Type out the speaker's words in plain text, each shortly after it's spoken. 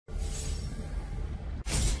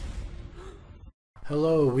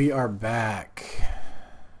Hello, we are back.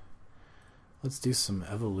 Let's do some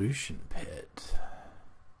evolution pit.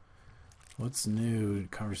 What's new?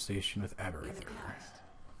 Conversation with Aberther.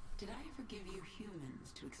 Did I ever give you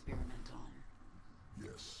humans to experiment on?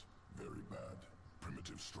 Yes, very bad.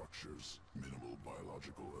 Primitive structures, minimal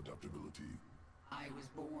biological adaptability. I was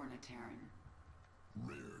born a Terran.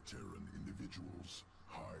 Rare Terran individuals,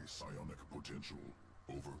 high psionic potential,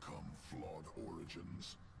 overcome flawed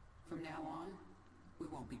origins. From now on, we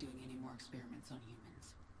won't be doing any more experiments on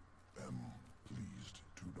humans. Am pleased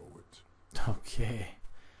to know it. Okay.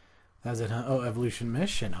 That's it, huh? Oh, evolution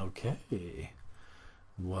mission. Okay.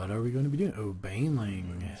 What are we going to be doing? Oh,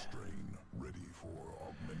 Baneling. Strain ready for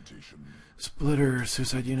augmentation. Splitter.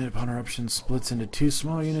 Suicide unit upon eruption splits into two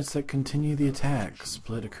small units that continue the attack.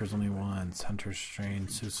 Split occurs only once. Hunter strain.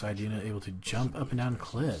 Suicide unit able to jump up and down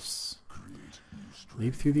cliffs. Create new strain.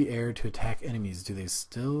 Leap through the air to attack enemies. Do they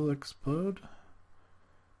still explode?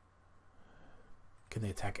 Can they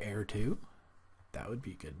attack air too? That would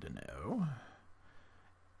be good to know.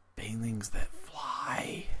 Banelings that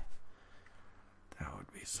fly. That would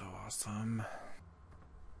be so awesome.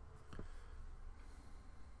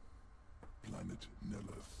 Planet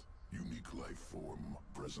Nelith. Unique life form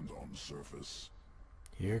present on surface.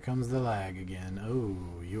 Here comes the lag again.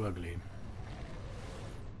 Oh, you ugly.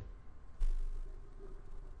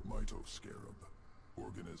 Mitoscarab.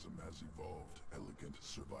 Organism has evolved elegant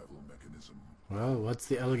survival mechanism. Well, what's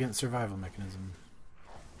the elegant survival mechanism?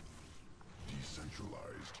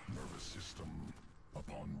 Decentralized nervous system.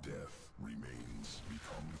 Upon death, remains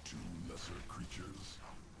become two lesser creatures.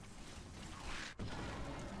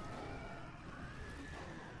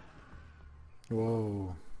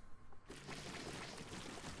 Whoa.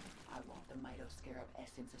 I want the Mitoscarab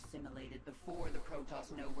essence assimilated before the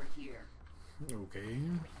Protoss know we're here. Okay.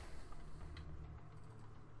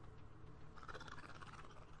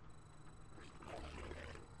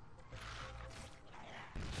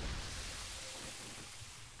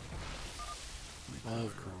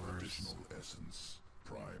 Of course. Additional essence.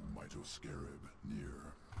 Prime Mitoscarab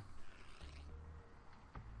near.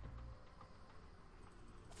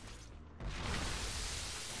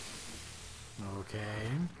 Okay.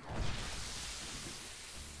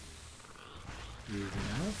 Easy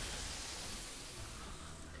enough.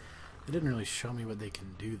 They didn't really show me what they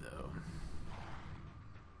can do, though.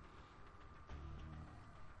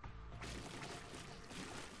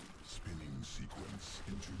 Spinning sequence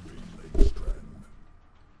into Baneling strand.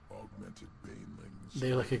 Augmented Banelings.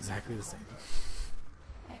 They look exactly the same.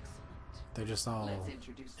 Excellent. They're just all Let's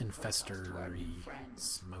introduce the Protoss to our new infester-y, friends.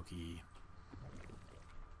 smoky.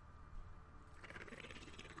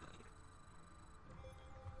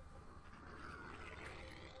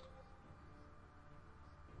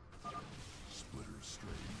 Splitter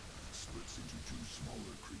strain splits into two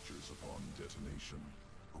smaller creatures upon detonation.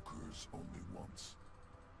 Occurs only once.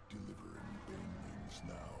 Delivering Banelings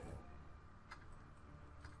now.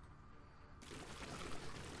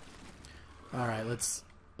 Alright, let's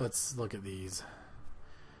look at these.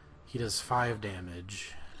 He does 5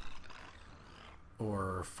 damage.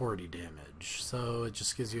 Or 40 damage. So it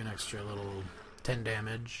just gives you an extra little 10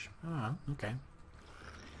 damage. Oh, okay.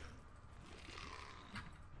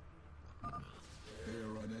 They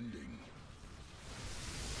are unending.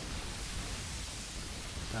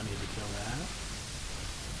 Don't need to kill that.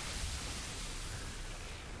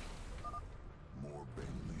 More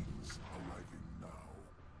Banelings arriving now.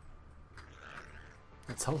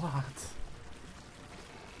 That's a lot.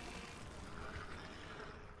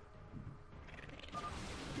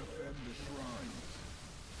 Defend the shrines.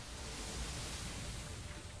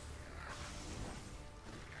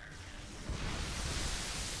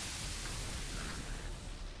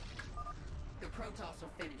 The Protoss are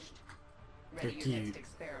finished. They're Ready your next cute.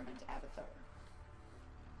 experiment, Abathur.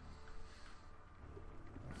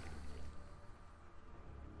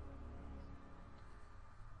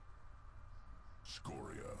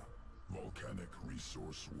 Scoria. Volcanic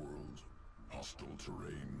resource world. Hostile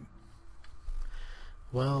terrain.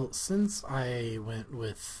 Well, since I went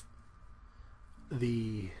with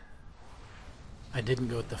the... I didn't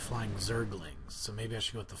go with the flying Zerglings, so maybe I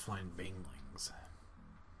should go with the flying Banelings.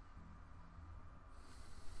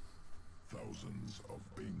 Thousands of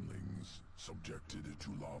Banelings subjected to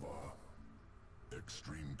lava.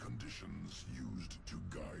 Extreme conditions used to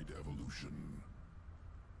guide evolution.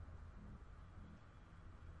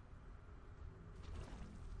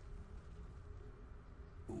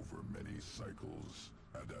 Over many cycles,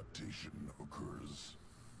 adaptation occurs.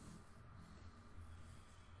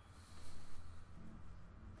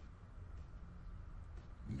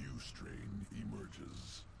 New strain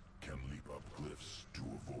emerges. can leap up cliffs to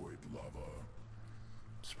avoid lava.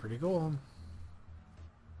 It's pretty cool.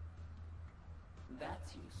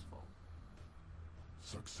 That's useful.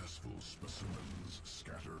 Successful specimens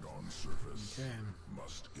scattered on surface Okay.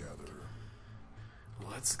 must gather.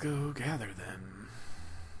 Let's go gather them.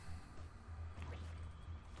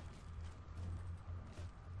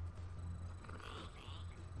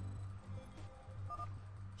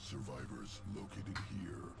 Survivors located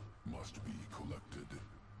here must be collected.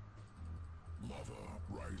 Lava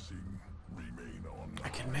rising. Remain on I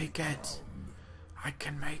can make it. I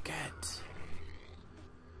can make it.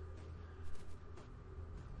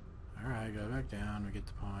 Alright, go back down. We get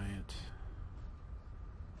the point.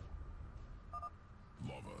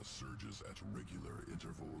 Lava surges at regular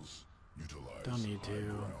intervals. Utilize Don't need high to.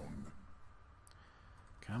 ground.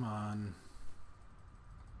 Come on.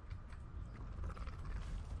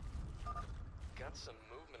 Got some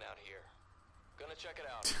movement out here. Gonna check it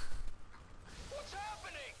out. What's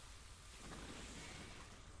happening?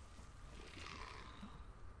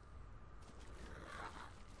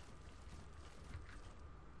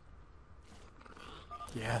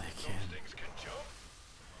 Yeah, they can. Those things can jump.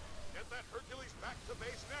 Get that Hercules back to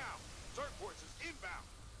base now. Zerg forces inbound.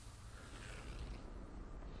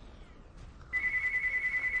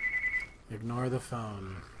 Ignore the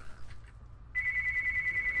phone.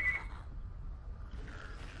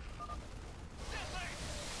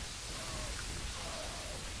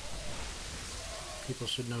 People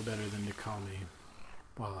should know better than to call me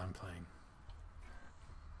while I'm playing.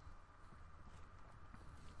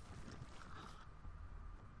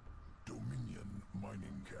 Dominion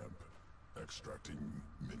mining camp. Extracting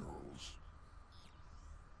minerals.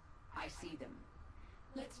 I see them.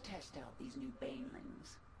 Let's test out these new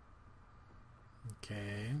banelings.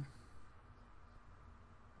 Okay.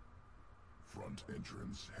 Front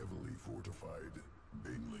entrance heavily fortified.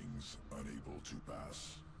 Banelings unable to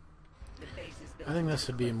pass. The base is built I think into this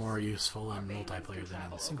the would be cliffs. more useful Our in banelings multiplayer can than in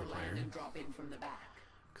travel single overland player. and drop in from the back.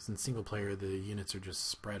 Because in single player, the units are just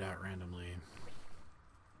spread out randomly.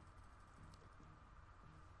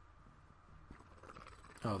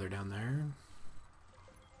 Oh, they're down there?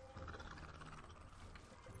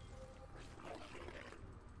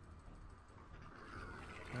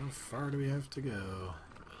 How far do we have to go?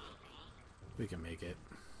 We can make it.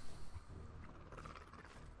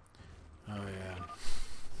 Oh, yeah.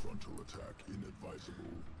 Frontal attack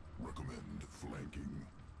inadvisable. Recommend flanking.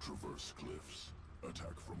 Traverse cliffs.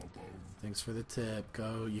 Attack from above. Thanks for the tip.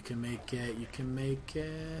 Go. You can make it. You can make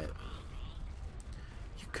it.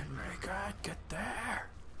 You can make it. Get there.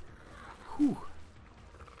 Whew.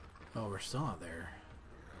 Oh, we're still not there.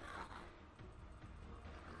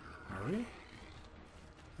 Are we?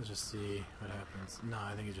 Let's just see what happens. No,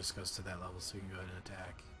 I think it just goes to that level so we can go ahead and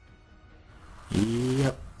attack.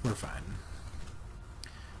 Yep, we're fine.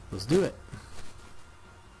 Let's do it.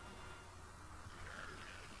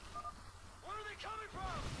 Where are they coming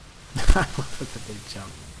from? I love the big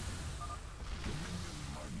jump. Dominion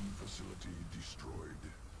mining facility destroyed.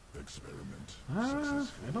 Experiment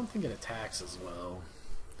successful. I don't think it attacks as well.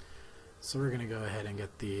 So we're gonna go ahead and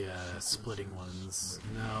get the splitting ones.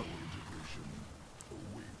 No, Integration.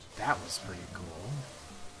 Await. that was pretty cool.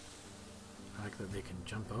 I like that they can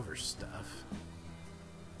jump over stuff.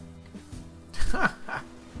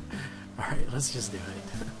 Alright, let's just do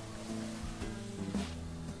it.